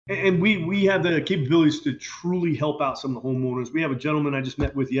And we have the capabilities to truly help out some of the homeowners. We have a gentleman I just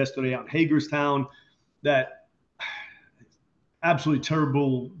met with yesterday out in Hagerstown that absolutely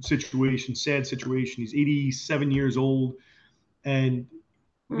terrible situation, sad situation. He's 87 years old, and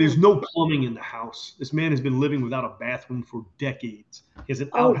there's Mm. no plumbing in the house. This man has been living without a bathroom for decades. He has an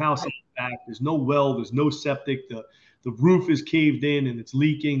Oh, outhouse in the back. There's no well. There's no septic. The roof is caved in and it's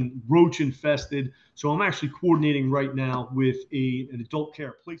leaking, roach infested. So I'm actually coordinating right now with an adult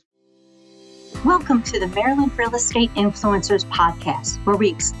care place. welcome to the Maryland Real Estate Influencers Podcast, where we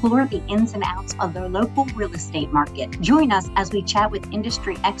explore the ins and outs of the local real estate market. Join us as we chat with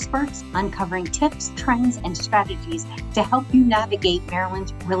industry experts, uncovering tips, trends, and strategies to help you navigate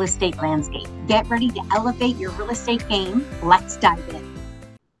Maryland's real estate landscape. Get ready to elevate your real estate game. Let's dive in.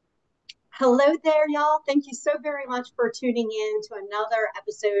 Hello there, y'all. Thank you so very much for tuning in to another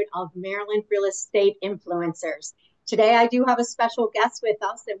episode of Maryland Real Estate Influencers. Today, I do have a special guest with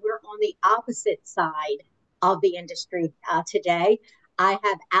us, and we're on the opposite side of the industry today. I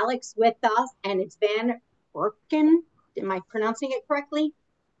have Alex with us, and it's Van Brooken. Am I pronouncing it correctly?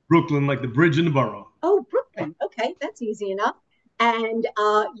 Brooklyn, like the bridge in the borough. Oh, Brooklyn. Okay, that's easy enough. And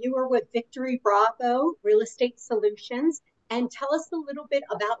you are with Victory Bravo Real Estate Solutions. And tell us a little bit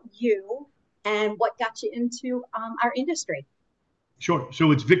about you and what got you into our industry. Sure.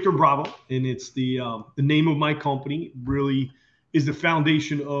 So it's Victor Bravo, and it's the name of my company. Really is the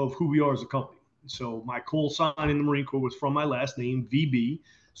foundation of who we are as a company. So my call sign in the Marine Corps was from my last name, VB.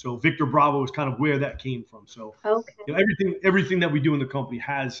 So Victor Bravo is kind of where that came from. So Okay, everything that we do in the company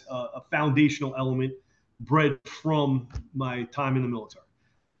has a foundational element bred from my time in the military.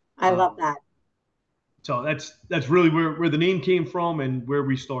 I love Um, that. so that's really where the name came from and where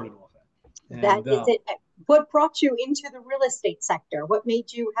we started off at. That And is it. What brought you into the real estate sector? What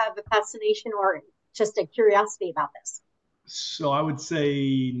made you have a fascination or just a curiosity about this? So I would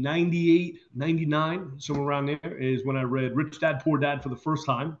say 98, 99, somewhere around there is when I read Rich Dad Poor Dad for the first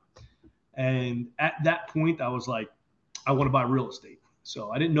time. And at that point, I was like, I want to buy real estate. So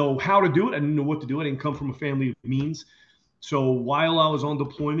I didn't know how to do it. I didn't know what to do. I didn't come from a family of means. So while I was on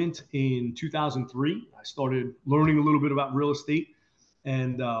deployment in 2003, I started learning a little bit about real estate.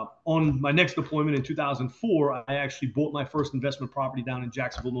 And on my next deployment in 2004, I actually bought my first investment property down in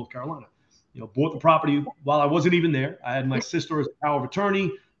Jacksonville, North Carolina. Bought the property while I wasn't even there. I had my sister as a power of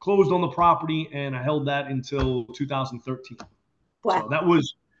attorney, closed on the property, and I held that until 2013. So Wow. that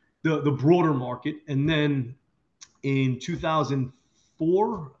was the broader market. And then in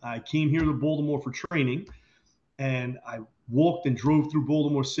 2004, I came here to Baltimore for training, and I walked and drove through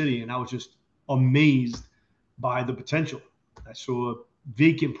Baltimore City, and I was just amazed by the potential. I saw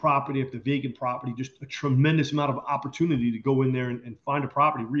vacant property after vacant property, just a tremendous amount of opportunity to go in there and find a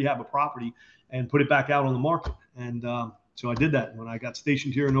property, rehab a property, and put it back out on the market. And so I did that when I got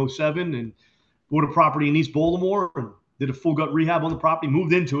stationed here in '07 and bought a property in East Baltimore and did a full gut rehab on the property,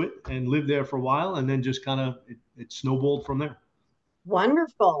 moved into it and lived there for a while, and then just kind of it snowballed from there.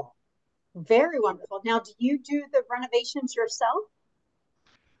 Wonderful. Very wonderful. Now, do you do the renovations yourself?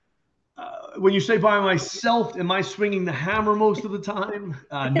 When you say by myself, am I swinging the hammer most of the time?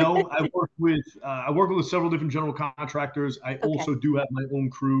 No, I work with several different general contractors. I Okay. also do have my own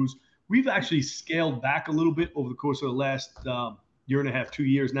crews. We've actually scaled back a little bit over the course of the last year and a half, 2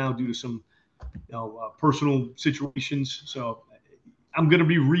 years now, due to some personal situations. So I'm going to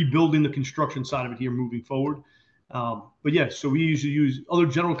be rebuilding the construction side of it here moving forward. But yeah, so we usually use other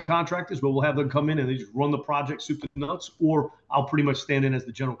general contractors, but we'll have them come in and they just run the project soup to nuts, or I'll pretty much stand in as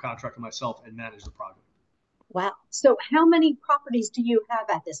the general contractor myself and manage the project. Wow. So, how many properties do you have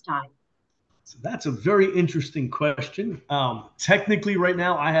at this time? So that's a very interesting question. Technically, right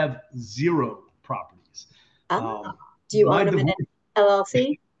now, I have zero properties. Ah, Um, do you my own them in divorce, an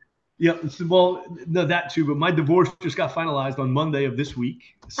LLC? yeah, well, no, that too, but my divorce just got finalized on Monday of this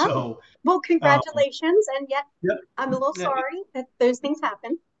week. Oh, So, well, um, congratulations. And yet, I'm a little yeah, sorry that those things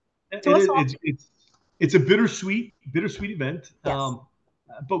happen to it us is. all. It's a bittersweet event. Yes.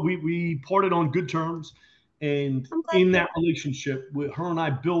 But we parted on good terms, and I'm glad to in hear that that. relationship, with her and I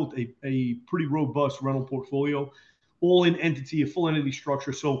built a pretty robust rental portfolio, all in entity, a full entity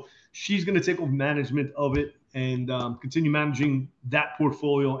structure. So she's going to take over management of it and continue managing that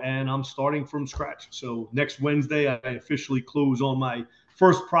portfolio, and I'm starting from scratch. So next Wednesday, I officially close on my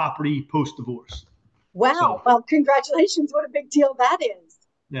first property post divorce. Wow. So Well, congratulations. What a big deal that is.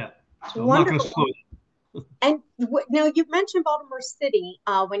 yeah, so I'm not going to Wonderful. slow. And now you mentioned Baltimore City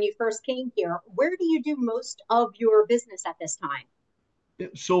when you first came here. Where do you do most of your business at this time?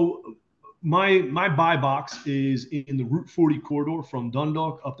 So my buy box is in the Route 40 corridor from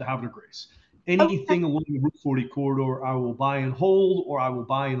Dundalk up to Havre de Grace. Okay. anything along the Route 40 corridor, I will buy and hold, or I will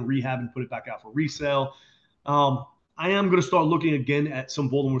buy and rehab and put it back out for resale. I am going to start looking again at some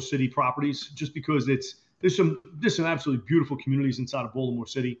Baltimore City properties, just because there's some absolutely beautiful communities inside of Baltimore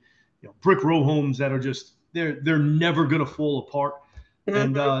City. Brick row homes that are just they're never going to fall apart.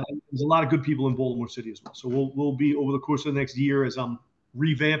 And Mhm. there's a lot of good people in Baltimore City as well. So we'll be over the course of the next year, as I'm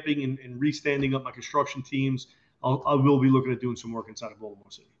revamping and restanding up my construction teams. I will be looking at doing some work inside of Baltimore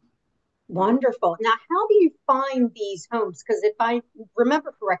City. Wonderful. Now, how do you find these homes? Because if I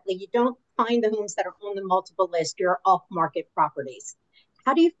remember correctly, you don't find the homes that are on the multiple list, your off-market properties.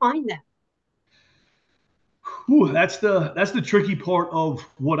 How do you find them? Whew, that's the tricky part of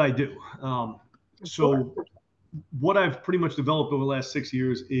what I do. Sure. So what I've pretty much developed over the last 6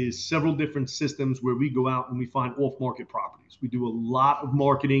 years is several different systems where we go out and we find off-market properties. We do a lot of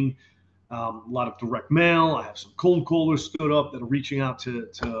marketing, a lot of direct mail. I have some cold callers stood up that are reaching out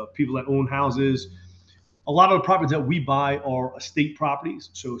to people that own houses. A lot of the properties that we buy are estate properties.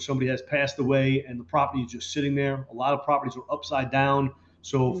 So somebody has passed away and the property is just sitting there. A lot of properties are upside down.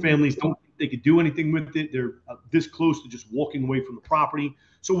 So Mhm. families don't think they could do anything with it. They're this close to just walking away from the property.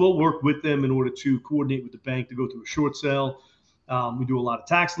 So we'll work with them in order to coordinate with the bank to go through a short sale. We do a lot of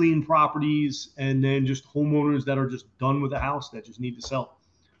tax lien properties, and then just homeowners that are just done with the house that just need to sell,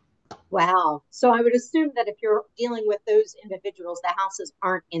 Wow. So I would assume that if you're dealing with those individuals, the houses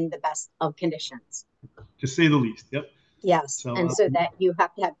aren't in the best of conditions. to say the least. Yep. Yes. So And so that you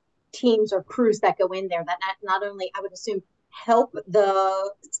have to have teams or crews that go in there that not only, I would assume, help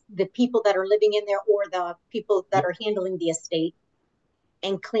the people that are living in there or the people that yep. are handling the estate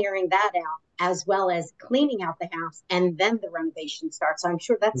and clearing that out, as well as cleaning out the house, and then the renovation starts. So I'm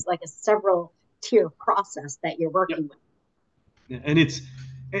sure that's like a several tier process that you're Yep. working with. Yeah,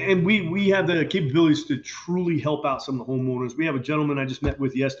 and we have the capabilities to truly help out some of the homeowners. We have a gentleman I just met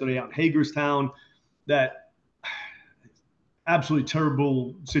with yesterday out in Hagerstown that absolutely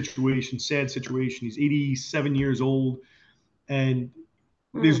terrible situation, sad situation. He's 87 years old, and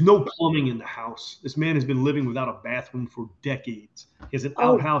there's Mm. no plumbing in the house. This man has been living without a bathroom for decades. He has an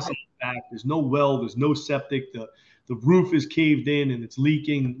Oh, outhouse in the back. There's no well. There's no septic. The roof is caved in and it's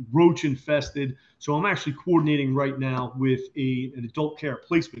leaking, roach infested. So I'm actually coordinating right now with an adult care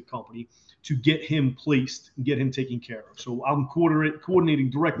placement company to get him placed and get him taken care of. So I'm coordinating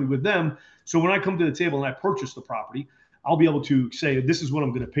directly with them. So when I come to the table and I purchase the property, I'll be able to say, this is what I'm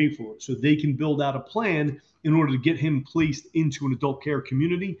going to pay for it. So they can build out a plan in order to get him placed into an adult care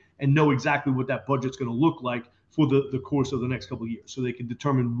community and know exactly what that budget's going to look like for the course of the next couple of years. So they can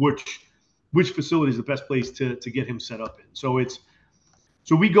determine which facility is the best place to get him set up in.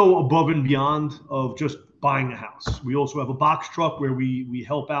 So we go above and beyond of just buying a house. We also have a box truck where we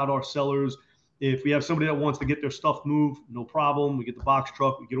help out our sellers. If we have somebody that wants to get their stuff moved, no problem. We get the box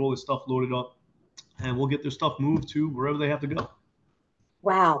truck, we get all this stuff loaded up, and we'll get their stuff moved to wherever they have to go.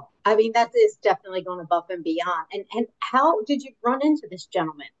 wow. I mean, that is definitely going above and beyond. And how did you run into this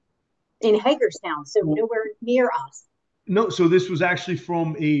gentleman in Hagerstown? So Well, nowhere near us. no, so this was actually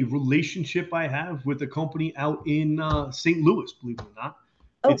from a relationship I have with a company out in St. Louis, believe it or not.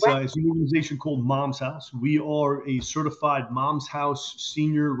 Oh, wow. It's an organization called Mom's House. We are a certified Mom's House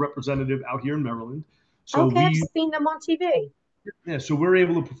senior representative out here in Maryland. So Okay, I've we, seen them on TV. yeah, so we're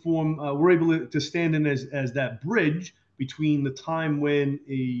able to perform. We're able to stand in as that bridge between the time when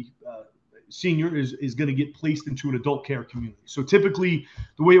a senior is going to get placed into an adult care community. So typically,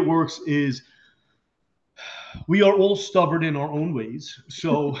 the way it works is we are all stubborn in our own ways.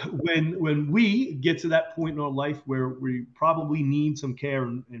 So when we get to that point in our life where we probably need some care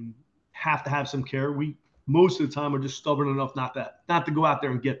and have to have some care, we most of the time are just stubborn enough not to go out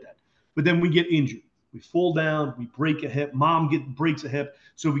there and get that. But then we get injured. We fall down, we break a hip, breaks a hip.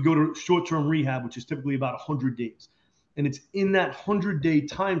 So we go to short-term rehab, which is typically about 100 days. And it's in that 100-day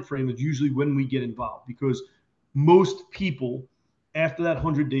time frame is usually when we get involved, because most people after that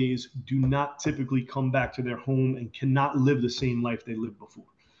 100 days do not typically come back to their home and cannot live the same life they lived before.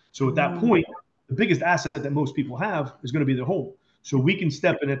 So at that Mm. point, the biggest asset that most people have is going to be their home. So we can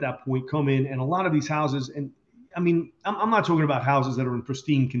step in at that point, come in, and a lot of these houses, and I mean, I'm not talking about houses that are in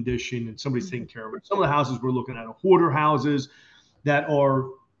pristine condition and somebody's taking care of it. Some of the houses we're looking at are hoarder houses that are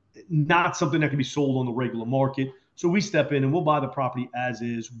not something that can be sold on the regular market. So we step in and we'll buy the property as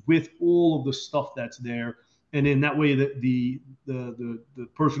is with all of the stuff that's there. And in that way, that the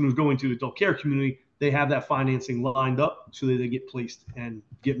person who's going to the adult care community, they have that financing lined up so that they get placed and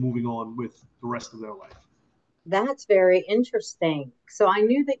get moving on with the rest of their life. That's very interesting. So I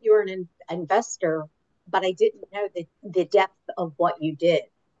knew that you were an investor, but I didn't know the depth of what you did.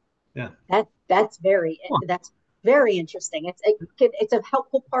 Yeah. That's very interesting. It's a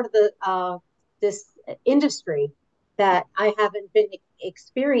helpful part of the this industry that I haven't been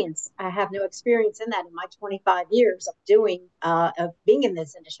experienced. I have no experience in that in my 25 years of being in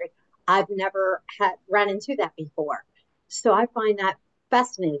this industry. I've never run into that before. So I find that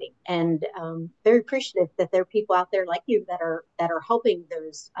fascinating and very appreciative that there are people out there like you that are helping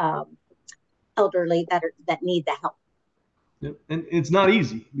those elderly that need the help. Yep. And it's not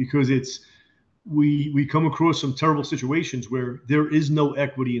easy because we come across some terrible situations where there is no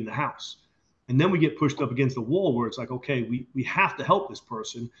equity in the house. And then we get pushed up against the wall where it's like, okay, we have to help this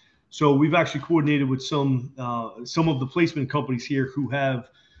person. So we've actually coordinated with some of the placement companies here who have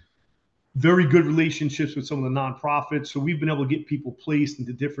very good relationships with some of the nonprofits. So we've been able to get people placed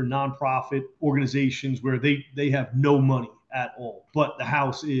into different nonprofit organizations where they have no money at all, but the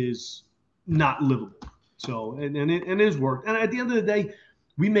house is not livable. So, and it has worked. And at the end of the day,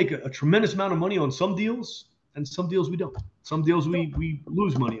 we make a tremendous amount of money on some deals and some deals we don't. Some deals we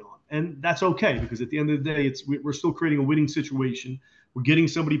lose money on. And that's okay because at the end of the day, we're still creating a winning situation. We're getting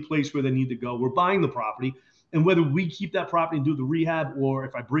somebody placed where they need to go. We're buying the property. And whether we keep that property and do the rehab, or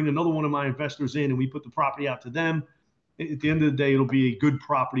if I bring another one of my investors in and we put the property out to them, at the end of the day, it'll be a good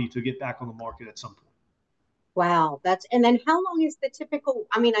property to get back on the market at some point. Wow. And then how long is the typical,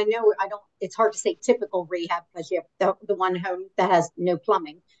 I mean, it's hard to say typical rehab because you have the one home that has no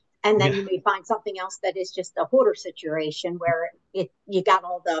plumbing. And then you may find something else that is just a hoarder situation where you got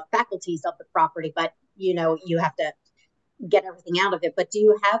all the faculties of the property, but you have to get everything out of it. But do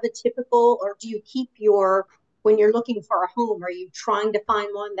you have a typical, or do you keep when you're looking for a home, are you trying to find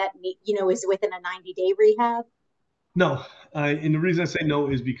one that, is within a 90-day rehab? No. And the reason I say no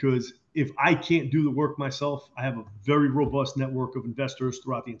is because if I can't do the work myself, I have a very robust network of investors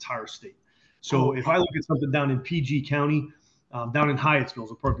throughout the entire state. So if I look at something down in PG County, down in Hyattsville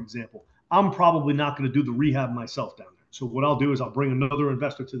is a perfect example, I'm probably not going to do the rehab myself down there. So what I'll do is I'll bring another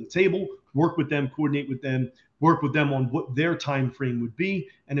investor to the table, work with them, coordinate with them, work with them on what their time frame would be.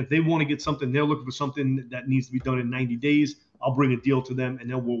 And if they want to get something, they're looking for something that needs to be done in 90 days, I'll bring a deal to them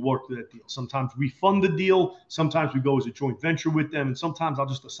and then we'll work through that deal. Sometimes we fund the deal. Sometimes we go as a joint venture with them. And sometimes I'll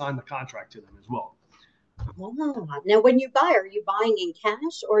just assign the contract to them as well. Oh, now when you buy, are you buying in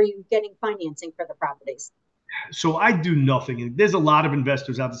cash or are you getting financing for the properties? So I do nothing. And there's a lot of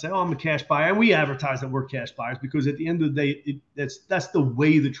investors out there say, oh, I'm a cash buyer. And we advertise that we're cash buyers because at the end of the day, that's the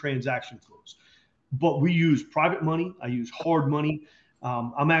way the transaction flows. But we use private money. I use hard money.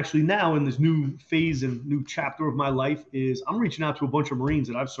 I'm actually now in this new phase and new chapter of my life is I'm reaching out to a bunch of Marines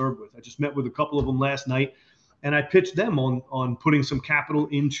that I've served with. I just met with a couple of them last night and I pitched them on putting some capital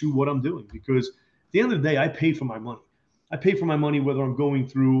into what I'm doing because at the end of the day, I pay for my money. I pay for my money whether I'm going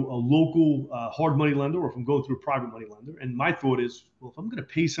through a local hard money lender or if I'm going through a private money lender. And my thought is, well, if I'm going to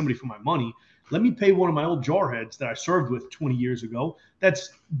pay somebody for my money, let me pay one of my old jarheads that I served with 20 years ago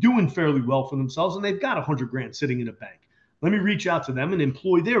that's doing fairly well for themselves and they've got $100,000 sitting in a bank. Let me reach out to them and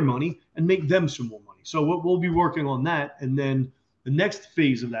employ their money and make them some more money. So we'll be working on that. And then the next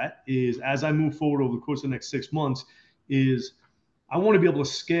phase of that is as I move forward over the course of the next 6 months is I want to be able to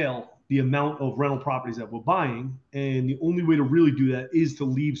scale the amount of rental properties that we're buying. And the only way to really do that is to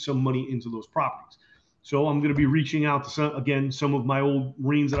leave some money into those properties. So I'm going to be reaching out to some of my old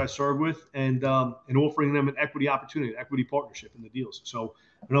Marines that I served with and offering them an equity opportunity, equity partnership in the deals. So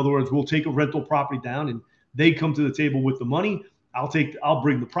in other words, we'll take a rental property down and they come to the table with the money. I'll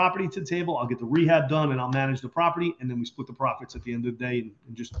bring the property to the table. I'll get the rehab done and I'll manage the property. And then we split the profits at the end of the day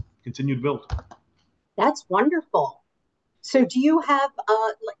and just continue to build. That's wonderful. So do you have,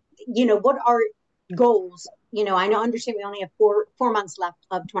 what are goals? I understand we only have four months left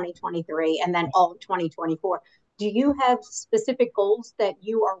of 2023 and then all of 2024. Do you have specific goals that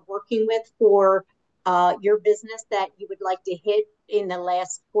you are working with for your business that you would like to hit in the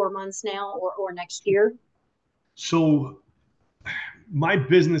last 4 months now or next year? So my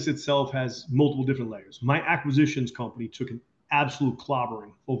business itself has multiple different layers. My acquisitions company took an absolute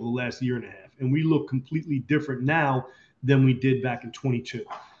clobbering over the last year and a half, and we look completely different now than we did back in 22.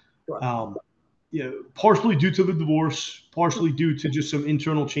 Sure. Partially due to the divorce, partially due to just some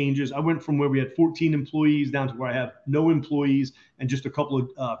internal changes. I went from where we had 14 employees down to where I have no employees and just a couple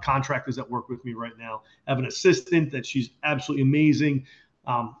of contractors that work with me right now. I have an assistant that she's absolutely amazing,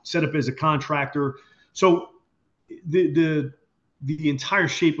 set up as a contractor. So the entire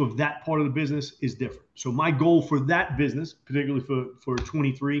shape of that part of the business is different. So my goal for that business, particularly for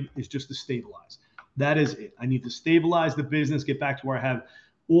 23, is just to stabilize. That is it. I need to stabilize the business, get back to where I have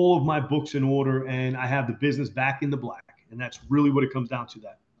all of my books in order and I have the business back in the black. And that's really what it comes down to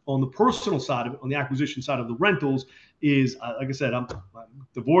that. On the personal side of it, on the acquisition side of the rentals is, like I said, I'm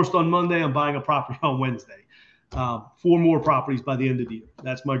divorced on Monday. I'm buying a property on Wednesday. 4 more properties by the end of the year.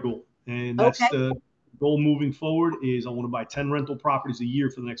 That's my goal. And that's Okay. the goal moving forward is I want to buy 10 rental properties a year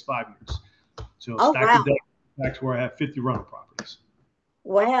for the next 5 years. So Oh, stack the wow. deck back to where I have 50 rental properties.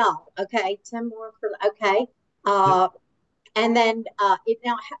 Wow. Okay. 10 more for, okay. Yep. Uh, and then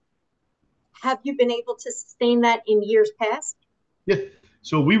now have you been able to sustain that in years past? Yeah.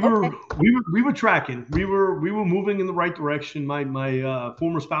 So we Okay. were we were tracking. We were moving in the right direction. My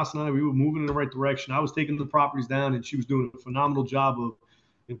former spouse and I, we were moving in the right direction. I was taking the properties down, and she was doing a phenomenal job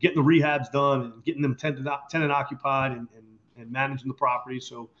of getting the rehabs done and getting them tenant occupied and managing the property.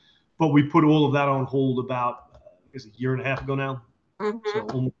 So, but we put all of that on hold about I guess a year and a half ago now. Mm-hmm.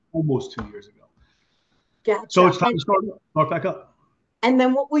 So almost 2 years ago. So Gotcha. it's time to start back up. And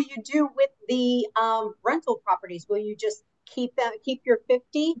then what will you do with the rental properties? Will you just keep your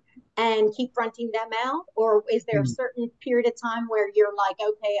 50 and keep renting them out? Or is there a certain period of time where you're like,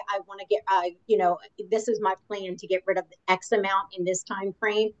 okay, I want to get, this is my plan to get rid of X amount in this time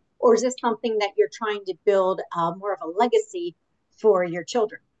frame? Or is this something that you're trying to build more of a legacy for your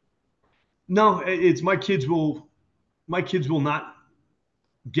children? No, it's my kids will not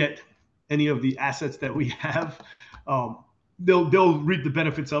get any of the assets that we have. Um, they'll reap the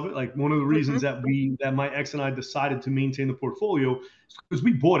benefits of it. Like one of the reasons Mm-hmm. that my ex and I decided to maintain the portfolio is because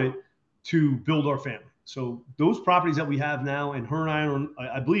we bought it to build our family. So those properties that we have now, and her and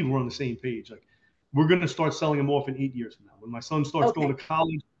I I believe we're on the same page. Like we're going to start selling them off in 8 years from now. When my son starts Okay. going to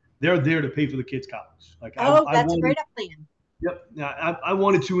college, they're there to pay for the kids' college. Like Oh, I that's a wanted, great plan. yep, I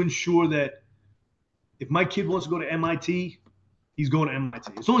wanted to ensure that if my kid wants to go to MIT, he's going to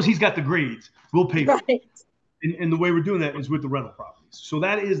MIT. As long as he's got the grades, we'll pay for it. Right. And the way we're doing that is with the rental properties. So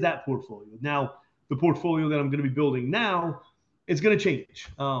that is that portfolio. Now, the portfolio that I'm going to be building now, it's going to change.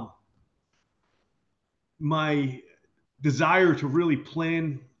 My desire to really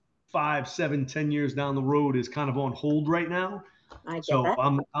plan 5, 7, 10 years down the road is kind of on hold right now. I get So that.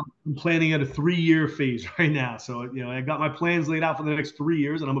 I'm planning at a 3-year phase right now. So I got my plans laid out for the next 3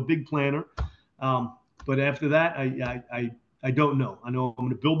 years, and I'm a big planner. But after that, I don't know. I know I'm going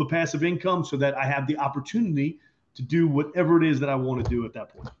to build the passive income so that I have the opportunity to do whatever it is that I want to do at that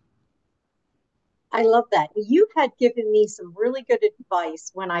point. I love that. You had given me some really good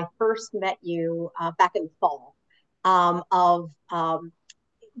advice when I first met you back in the fall of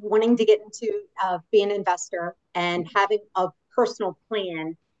wanting to get into being an investor and having a personal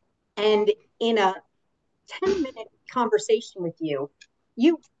plan. And in a 10-minute conversation with you,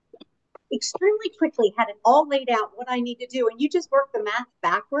 you extremely quickly had it all laid out what I need to do. And you just worked the math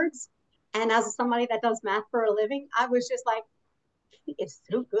backwards. And as somebody that does math for a living, I was just like, he is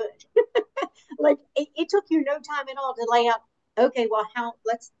so good. Like it took you no time at all to lay out, okay, well,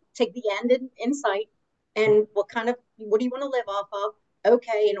 let's take the end in sight and what do you want to live off of?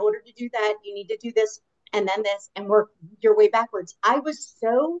 Okay, in order to do that, you need to do this and then this and work your way backwards. I was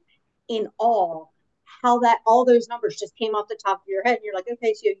so in awe how that all those numbers just came off the top of your head. And you're like,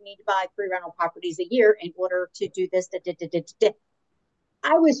 okay, so you need to buy 3 rental properties a year in order to do this.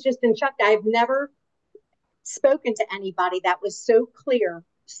 I was just in shock. I've never spoken to anybody that was so clear,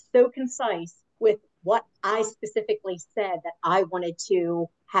 so concise with what I specifically said that I wanted to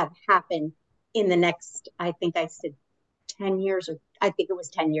have happen in the next, I think I said 10 years, or I think it was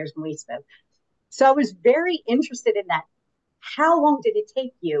 10 years when we spoke. So I was very interested in that. How long did it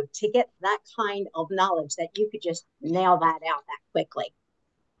take you to get that kind of knowledge that you could just nail that out that quickly?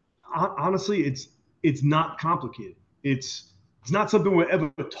 Honestly, it's not complicated. It's not something we're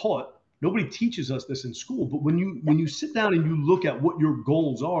ever taught. Nobody teaches us this in school. But when you sit down and you look at what your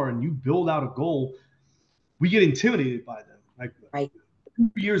goals are and you build out a goal, we get intimidated by them. Like Right.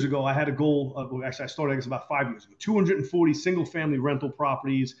 2 years ago, I had a goal. Actually, I started, I guess, about 5 years ago. 240 single-family rental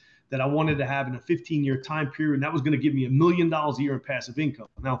properties that I wanted to have in a 15-year time period. And that was going to give me $1 million a year in passive income.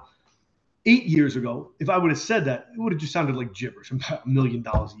 Now, 8 years ago, if I would have said that, it would have just sounded like gibberish. $1 million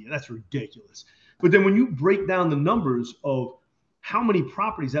a year. That's ridiculous. But then when you break down the numbers of how many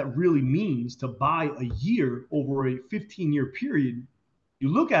properties that really means to buy a year over a 15-year period, you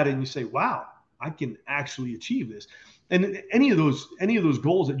look at it and you say, wow, I can actually achieve this. And any of those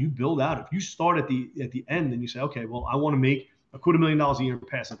goals that you build out, if you start at the end and you say, okay, well, I want to make $250,000 a year in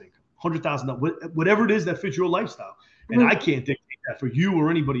passive income, $100,000, whatever it is that fits your lifestyle. And I can't dictate that for you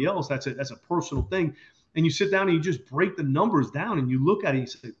or anybody else. That's a personal thing. And you sit down and you just break the numbers down and you look at it and you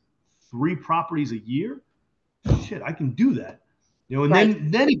say, 3 properties a year? Shit, I can do that. And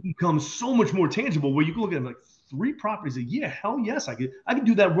Right. then it becomes so much more tangible where you can look at it like 3 properties a year. Hell yes, I could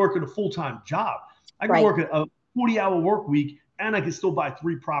do that work at a full-time job. I can Right. work a 40-hour work week and I can still buy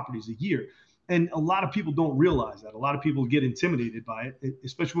 3 properties a year. And a lot of people don't realize that. A lot of people get intimidated by it,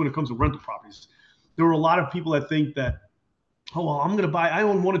 especially when it comes to rental properties. There are a lot of people that think that oh, well, I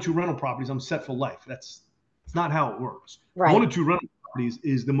own 1 or 2 rental properties, I'm set for life. It's not how it works. Right. 1 or 2 rental properties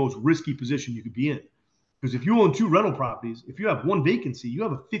is the most risky position you could be in. Because if you own 2 rental properties, if you have 1 vacancy, you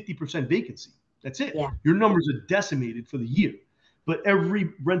have a 50% vacancy. That's it. Yeah. Your numbers are decimated for the year. But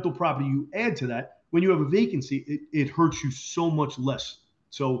every rental property you add to that, when you have a vacancy, it hurts you so much less.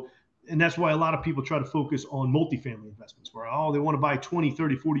 So, and that's why a lot of people try to focus on multifamily investments where, they want to buy 20,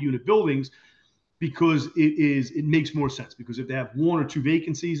 30, 40 unit buildings because it makes more sense. Because if they have 1 or 2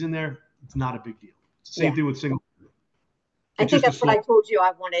 vacancies in there, it's not a big deal. It's the same thing with single. I think that's what I told you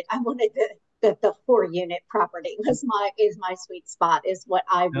I wanted. I wanted the 4 unit property is my sweet spot, is what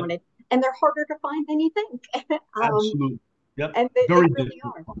I wanted. And they're harder to find than you think. Absolutely. Yep. And they really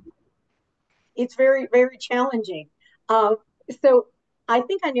are. It's very, very challenging. So I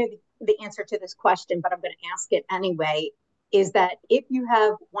think I know the answer to this question, but I'm going to ask it anyway. Is that if you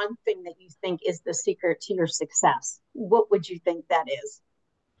have one thing that you think is the secret to your success, what would you think that is?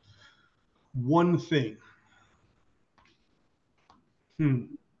 One thing.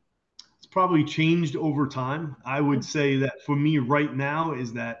 It's probably changed over time. I would say that for me right now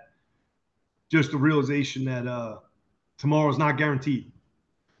is that just the realization that tomorrow is not guaranteed,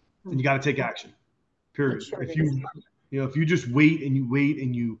 and you got to take action. Period. Sure if you just wait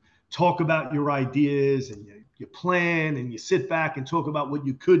and you talk about your ideas and you plan and you sit back and talk about what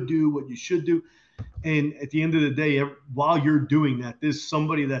you could do, what you should do, and at the end of the day, while you're doing that, there's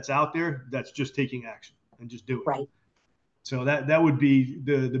somebody that's out there that's just taking action and just doing it. So that would be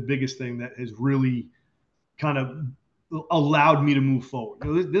the biggest thing that has really kind of allowed me to move forward.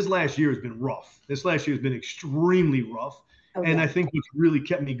 This last year has been rough. This last year has been extremely rough. And I think what's really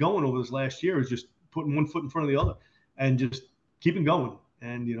kept me going over this last year is just putting one foot in front of the other and just keeping going.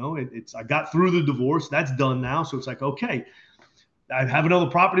 And, I got through the divorce. That's done now. So it's like, okay, I have another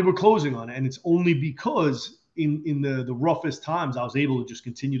property we're closing on. And it's only because in the roughest times, I was able to just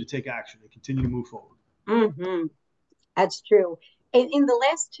continue to take action and continue to move forward. Mm-hmm. That's true. In the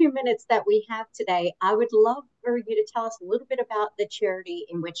last 2 minutes that we have today, I would love for you to tell us a little bit about the charity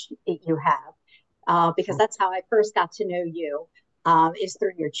in which you have, because that's how I first got to know you, is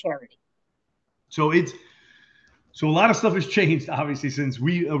through your charity. So a lot of stuff has changed, obviously, since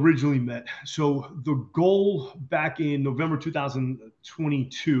we originally met. So the goal back in November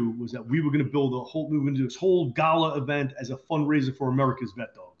 2022 was that we were going to do this whole gala event as a fundraiser for America's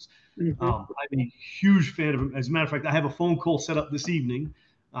Vet Dogs. Mm-hmm. I'm a huge fan of him. As a matter of fact, I have a phone call set up this evening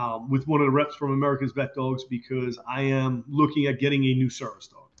with one of the reps from America's Vet Dogs because I am looking at getting a new service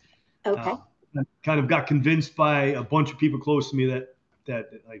dog. Okay. I kind of got convinced by a bunch of people close to me that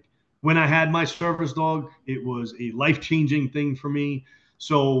like when I had my service dog, it was a life-changing thing for me.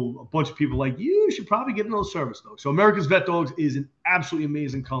 So a bunch of people like, you should probably get another service dog. So America's Vet Dogs is an absolutely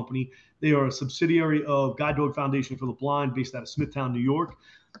amazing company. They are a subsidiary of Guide Dog Foundation for the Blind based out of Smithtown, New York.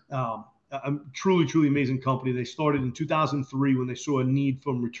 A truly, truly amazing company. They started in 2003 when they saw a need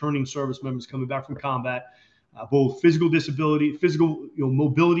from returning service members coming back from combat, both physical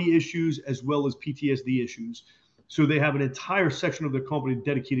mobility issues, as well as PTSD issues. So they have an entire section of their company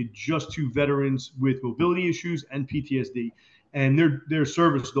dedicated just to veterans with mobility issues and PTSD. And their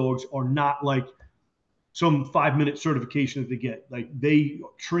service dogs are not like some 5-minute certification that they get. Like they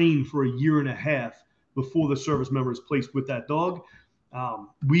train for a year and a half before the service member is placed with that dog.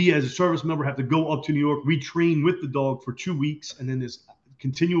 We as a service member have to go up to New York. We train with the dog for 2 weeks, and then there's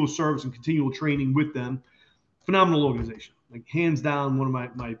continual service and continual training with them. Phenomenal organization, like hands down one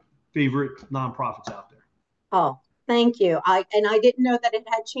of my favorite nonprofits out there. Oh, thank you. I didn't know that it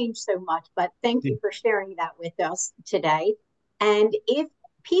had changed so much, but thank you for sharing that with us today. And if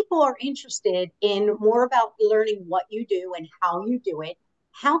people are interested in more about learning what you do and how you do it,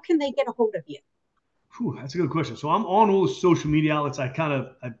 how can they get a hold of you? That's a good question. So I'm on all the social media outlets.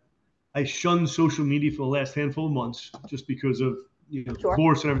 I shunned social media for the last handful of months just because of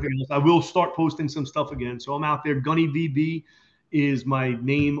divorce and everything else. I will start posting some stuff again. So I'm out there. Gunny VB is my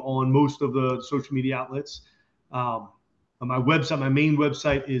name on most of the social media outlets. My main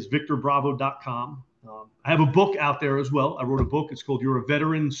website is victorbravo.com. I have a book out there as well. I wrote a book. It's called You're a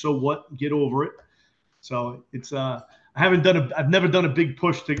Veteran, So What? Get Over It. So it's I've never done a big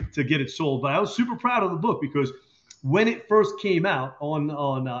push to get it sold, but I was super proud of the book because when it first came out on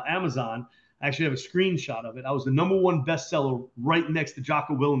Amazon, I actually have a screenshot of it. I was the #1 bestseller right next to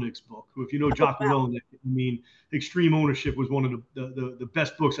Jocko Willenick's book, who, if you know Jocko Willenick, Extreme Ownership was one of the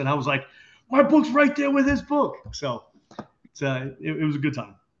best books. And I was like, my book's right there with his book. So it was a good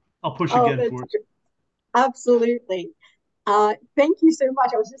time. I'll push again for it. Absolutely. Thank you so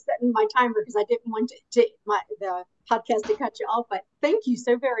much. I was just setting my timer because I didn't want the podcast to cut you off, but thank you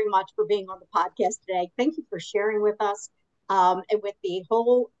so very much for being on the podcast today. Thank you for sharing with us. and with the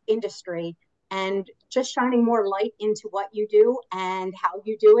whole industry, and just shining more light into what you do and how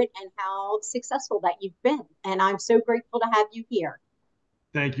you do it and how successful that you've been. And I'm so grateful to have you here.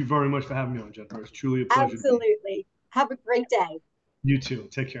 Thank you very much for having me on, Jennifer. It's truly a pleasure. Absolutely. Have a great day. You too.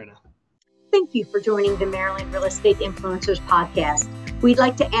 Take care now. Thank you for joining the Maryland Real Estate Influencers podcast. We'd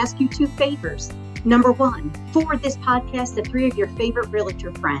like to ask you 2 favors. Number 1, forward this podcast to 3 of your favorite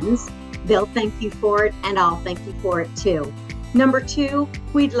realtor friends. They'll thank you for it, and I'll thank you for it too. Number 2,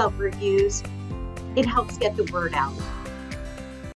 we'd love reviews. It helps get the word out.